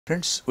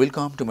Friends,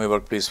 welcome to my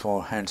workplace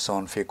for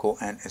hands-on Phaco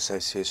and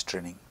SICS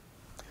training.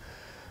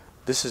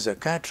 This is a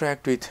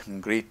cataract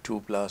with grade 2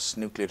 plus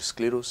nuclear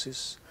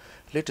sclerosis.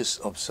 Let us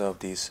observe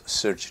this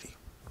surgery.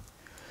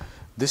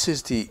 This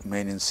is the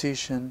main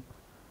incision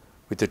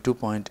with a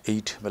 2.8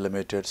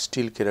 mm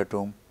steel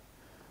keratome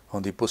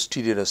on the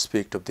posterior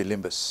aspect of the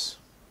limbus.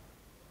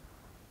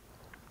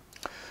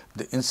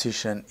 The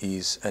incision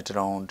is at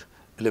around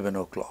 11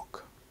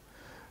 o'clock.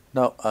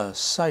 Now a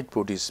side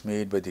port is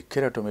made by the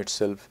keratome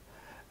itself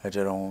at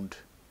around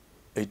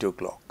 8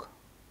 o'clock,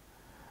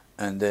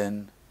 and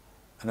then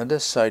another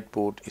side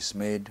port is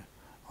made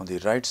on the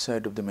right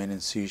side of the main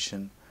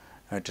incision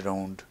at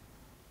around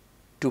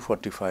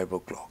 2:45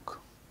 o'clock.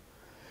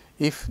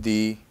 If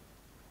the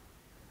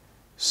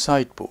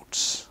side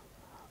ports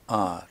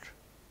are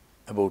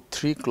about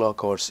 3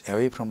 clock hours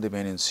away from the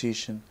main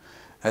incision,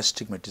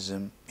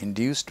 astigmatism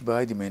induced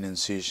by the main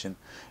incision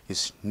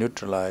is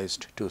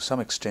neutralized to some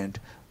extent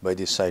by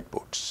the side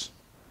ports.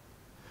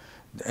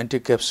 The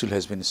anticapsule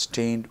has been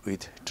stained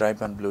with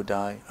trypan blue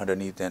dye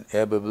underneath an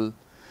air bubble.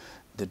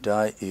 The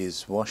dye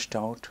is washed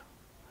out,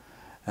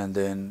 and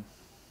then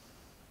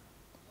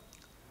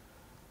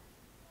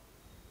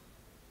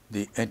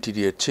the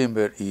anterior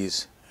chamber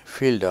is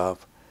filled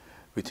up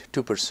with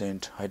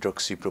 2%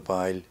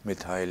 hydroxypropyl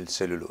methyl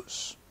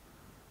cellulose.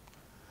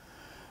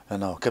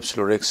 And now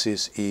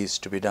capsulorhexis is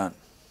to be done.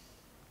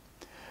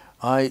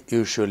 I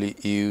usually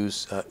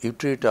use a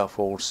utrata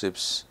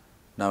forceps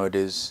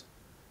nowadays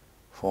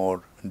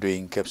for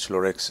doing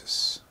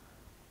capsulorhexis.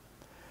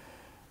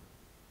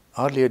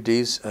 Earlier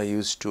days I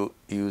used to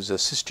use a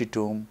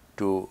cystitome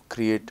to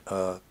create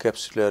a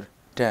capsular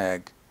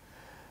tag,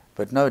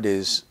 but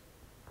nowadays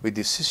with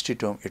the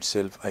cystitome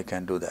itself I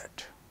can do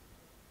that.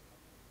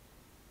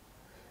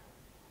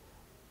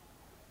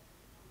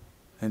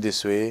 In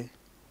this way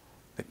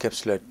the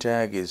capsular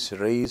tag is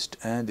raised,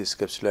 and this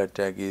capsular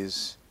tag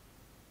is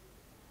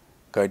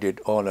guided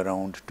all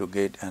around to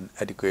get an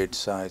adequate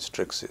sized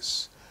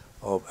rhexis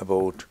of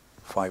about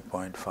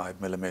 5.5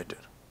 mm.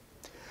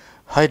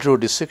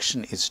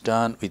 Hydrodissection is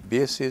done with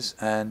basis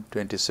and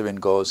 27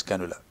 gauge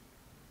cannula.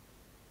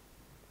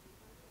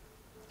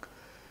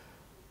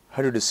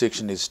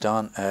 Hydrodissection is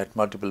done at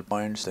multiple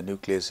points. The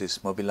nucleus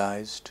is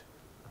mobilized.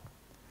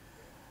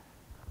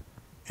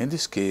 In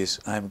this case,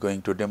 I am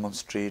going to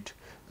demonstrate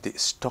the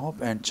stop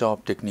and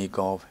chop technique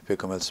of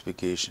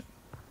phacoemulsification.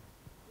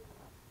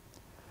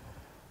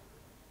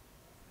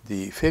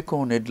 The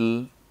phaco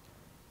needle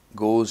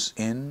goes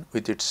in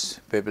with its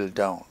bevel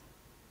down.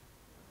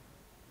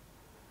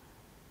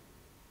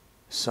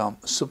 Some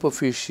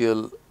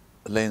superficial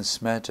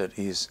lens matter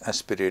is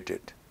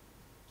aspirated,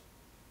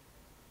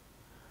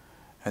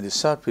 and the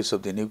surface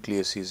of the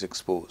nucleus is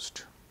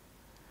exposed.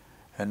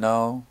 And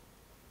now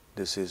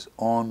this is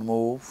on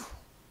move.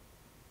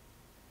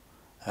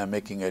 I am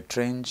making a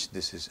trench.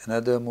 This is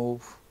another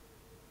move.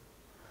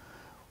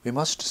 We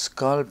must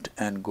sculpt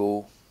and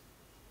go.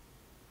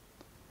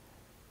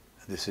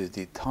 This is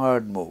the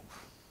third move.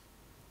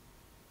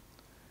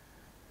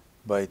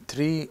 By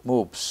 3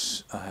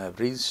 moves I have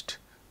reached.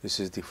 This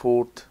is the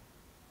fourth.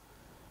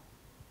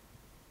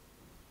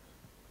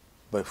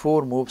 By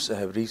 4 moves I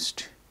have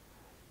reached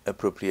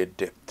appropriate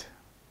depth.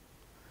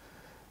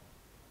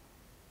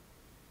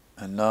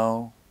 And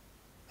now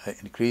I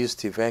increase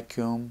the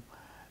vacuum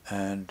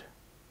and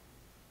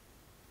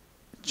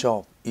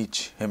chop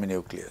each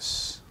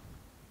heminucleus.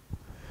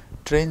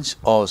 Trench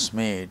was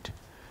made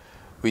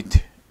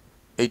with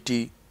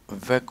 80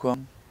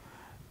 vacuum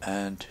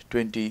and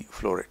 20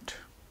 floret,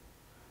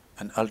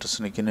 and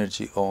ultrasonic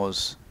energy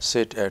was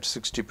set at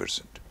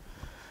 60%.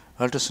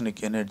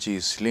 Ultrasonic energy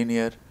is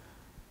linear,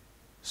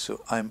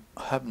 so I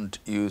haven't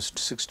used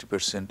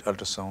 60%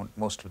 ultrasound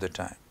most of the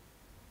time.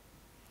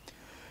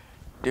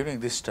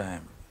 During this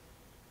time,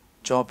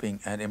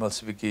 chopping and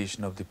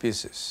emulsification of the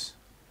pieces.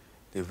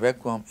 The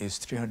vacuum is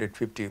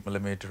 350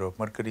 mm of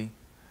mercury,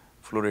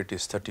 floret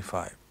is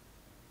 35.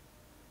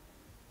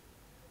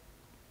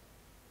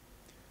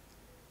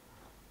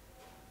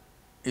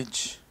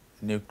 Each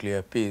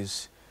nuclear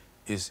piece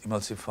is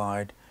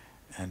emulsified,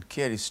 and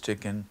care is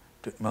taken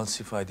to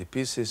emulsify the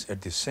pieces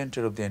at the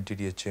center of the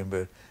anterior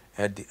chamber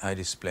at the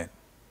iris plane.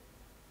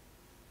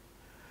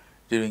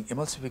 During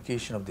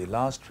emulsification of the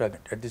last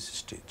fragment at this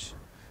stage,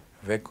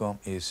 vacuum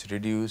is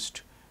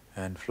reduced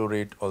and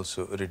floret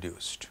also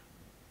reduced.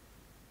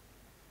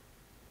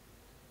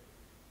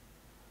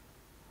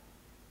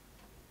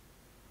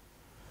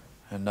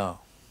 And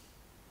now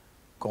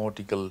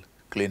cortical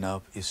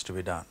cleanup is to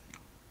be done.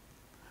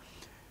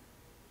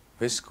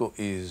 Visco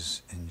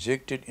is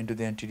injected into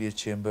the anterior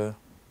chamber.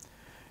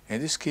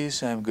 In this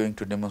case, I am going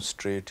to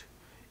demonstrate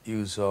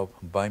use of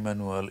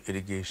bimanual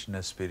irrigation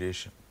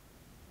aspiration.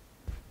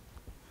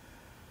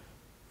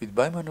 With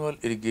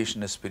bimanual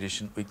irrigation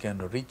aspiration, we can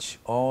reach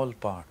all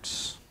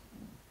parts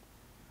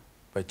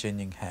by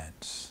changing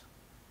hands.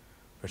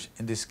 But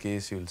in this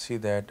case, you will see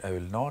that I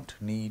will not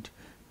need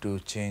to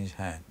change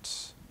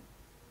hands.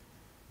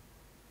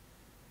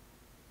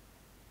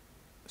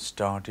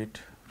 Start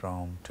it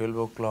from 12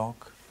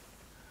 o'clock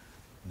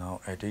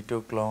now at 8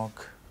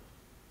 o'clock,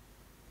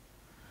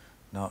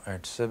 now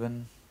at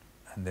 7,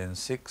 and then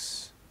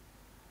 6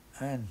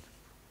 and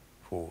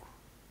 4.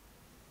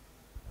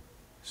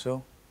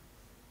 So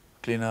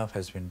cleanup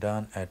has been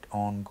done at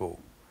on-go.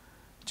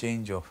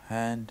 Change of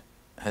hand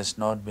has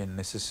not been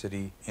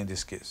necessary in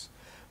this case,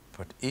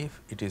 but if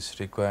it is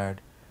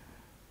required,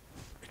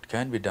 it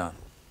can be done.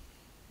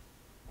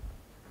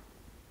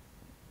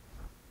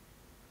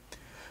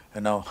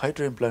 And now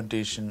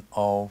hydroimplantation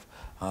of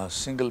a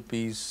single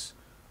piece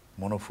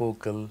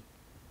monofocal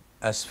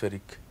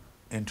aspheric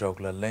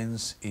intraocular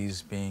lens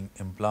is being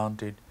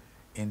implanted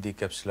in the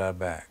capsular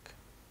bag.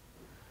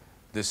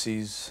 This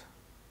is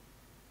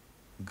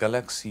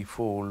Galaxy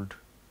Fold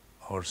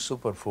or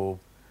Superfob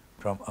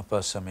from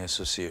Apasami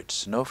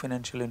Associates. No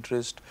financial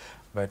interest,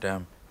 but I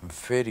am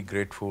very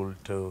grateful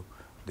to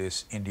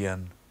this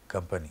Indian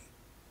company.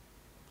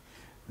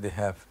 They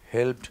have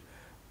helped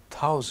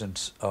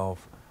thousands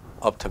of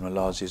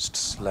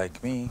ophthalmologists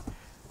like me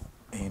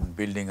in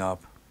building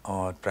up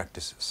our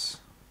practices.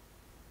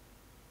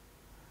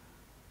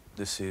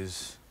 This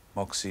is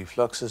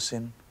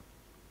moxifloxacin,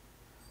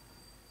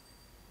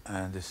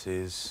 and this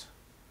is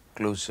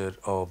closure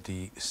of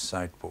the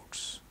side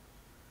ports.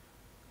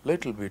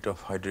 Little bit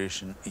of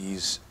hydration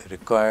is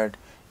required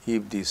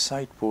if the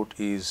side port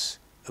is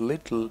a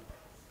little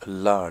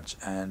large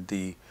and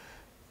the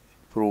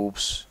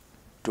probes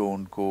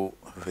don't go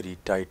very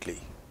tightly.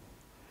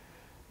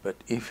 But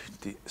if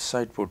the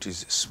side port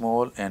is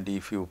small and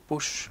if you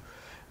push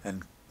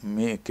and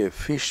make a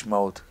fish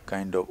mouth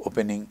kind of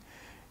opening,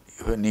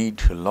 you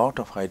need a lot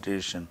of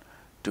hydration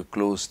to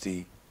close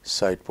the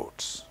side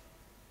ports.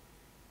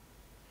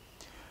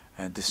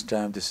 And this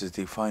time this is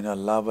the final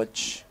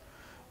lavage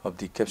of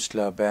the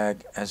capsular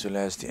bag as well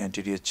as the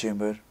anterior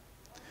chamber.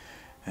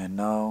 And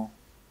now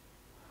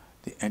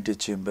the anterior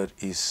chamber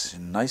is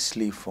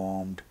nicely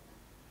formed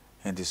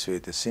in this way.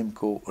 The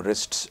Simcoe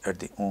rests at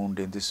the wound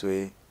in this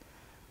way,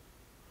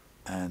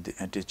 and the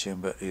anterior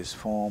chamber is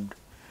formed.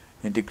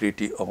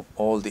 Integrity of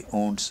all the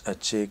wounds are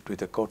checked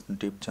with a cotton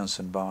tip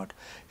Johnson Bart.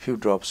 Few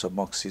drops of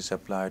mox is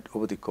applied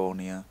over the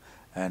cornea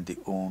and the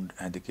wound,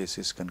 and the case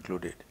is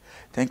concluded.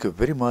 Thank you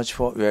very much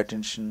for your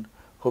attention.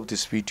 Hope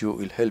this video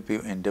will help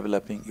you in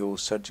developing your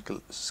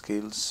surgical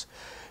skills.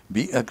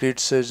 Be a great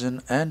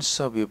surgeon and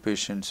serve your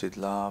patients with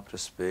love,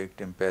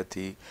 respect,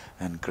 empathy,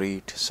 and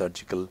great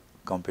surgical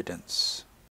competence.